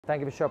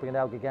Thank you for shopping at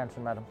Elgiganten,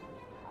 madam.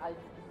 I've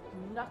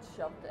not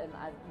shopped and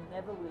I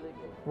never will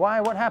again.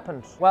 Why? What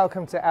happened?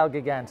 Welcome to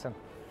Elgiganten.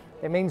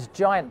 It means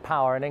giant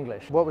power in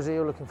English. What was it you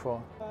were looking for?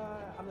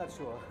 I'm not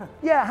sure.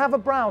 Yeah, have a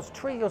browse,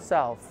 treat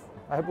yourself.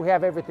 I hope we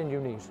have everything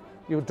you need.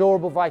 You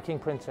adorable Viking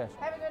princess.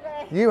 Have a good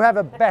day. You have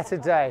a better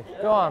day.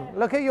 Go on,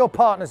 look at your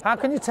partners. How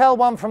can you tell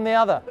one from the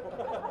other?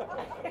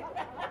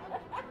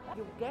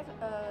 You get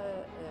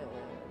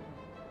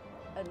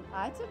an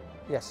item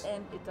Yes.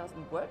 and it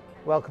doesn't work.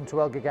 Welcome to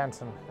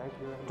Elgiganten. Thank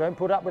you. Don't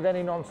put up with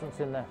any nonsense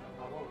in there.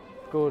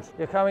 Good.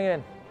 You're coming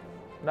in?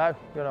 No,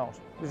 you're not.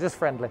 You're just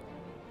friendly.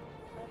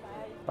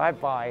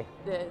 Bye-bye.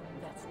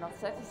 That's not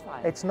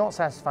satisfying. It's not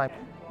satisfying.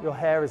 Your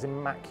hair is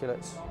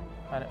immaculate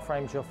and it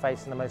frames your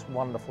face in the most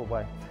wonderful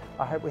way.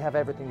 I hope we have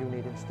everything you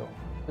need in store.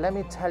 Let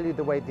me tell you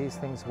the way these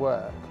things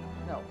work.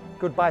 No.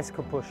 Good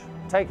bicycle push.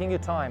 Taking your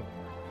time.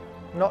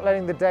 Not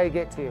letting the day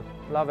get to you.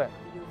 Love it.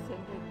 You send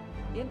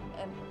it in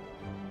and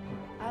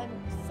I'm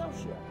so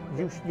sure.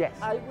 Yes.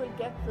 I will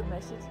get the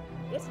message.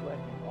 It's working.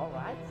 All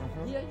right.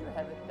 Here you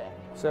have it back.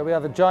 So we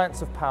are the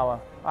giants of power.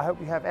 I hope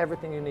you have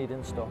everything you need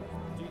in store.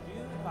 Do you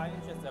by any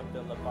chance have the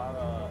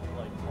Labara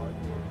card?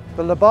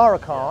 The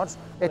Labara card,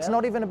 it's Well-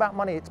 not even about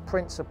money, it's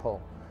principle.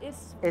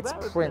 It's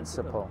very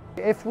principle.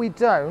 If we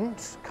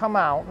don't, come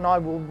out and I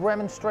will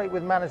remonstrate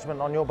with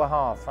management on your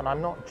behalf, and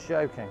I'm not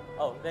joking.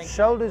 Oh, thank you.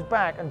 Shoulders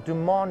back and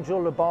demand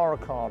your Labara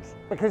card,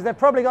 because they've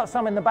probably got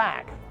some in the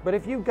back. But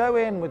if you go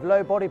in with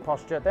low body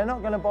posture, they're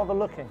not going to bother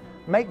looking.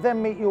 Make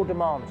them meet your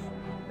demands.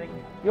 Thank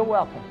you. You're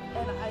welcome.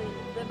 And I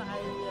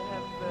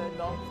have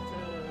lost.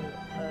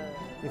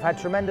 You've had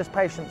tremendous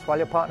patience while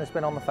your partner's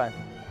been on the phone.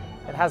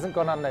 It hasn't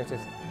gone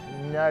unnoticed.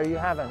 No, you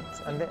haven't.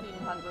 And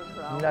 1,500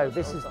 crowns. no,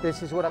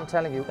 this is what I'm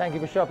telling you. Thank you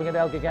for shopping at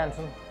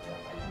Elgiganten.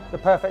 The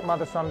perfect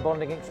mother-son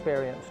bonding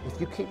experience.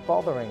 If you keep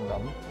bothering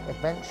them,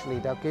 eventually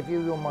they'll give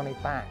you your money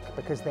back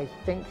because they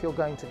think you're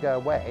going to go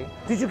away.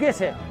 Did you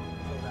get it?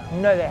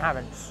 No, they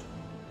haven't.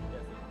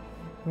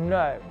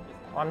 No,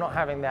 I'm not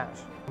having that.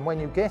 And when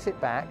you get it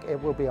back,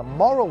 it will be a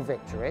moral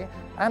victory,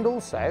 and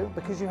also,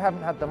 because you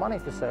haven't had the money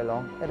for so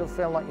long, it'll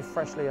feel like you've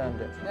freshly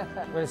earned it.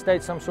 We're going to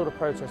stage some sort of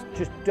protest.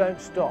 Just don't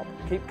stop.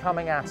 Keep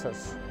coming at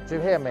us. Do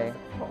you hear me?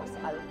 Of course,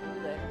 I'll do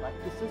that. But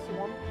is this the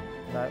one?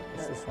 No,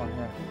 it's this one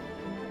here.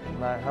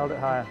 No, hold it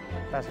higher.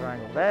 Better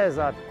angle. There's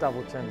our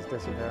double chins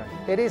disappearing.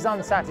 It is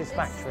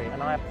unsatisfactory,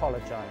 and I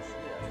apologise.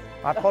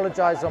 I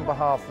apologise on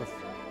behalf of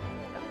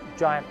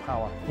giant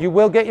power. You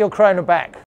will get your krona back.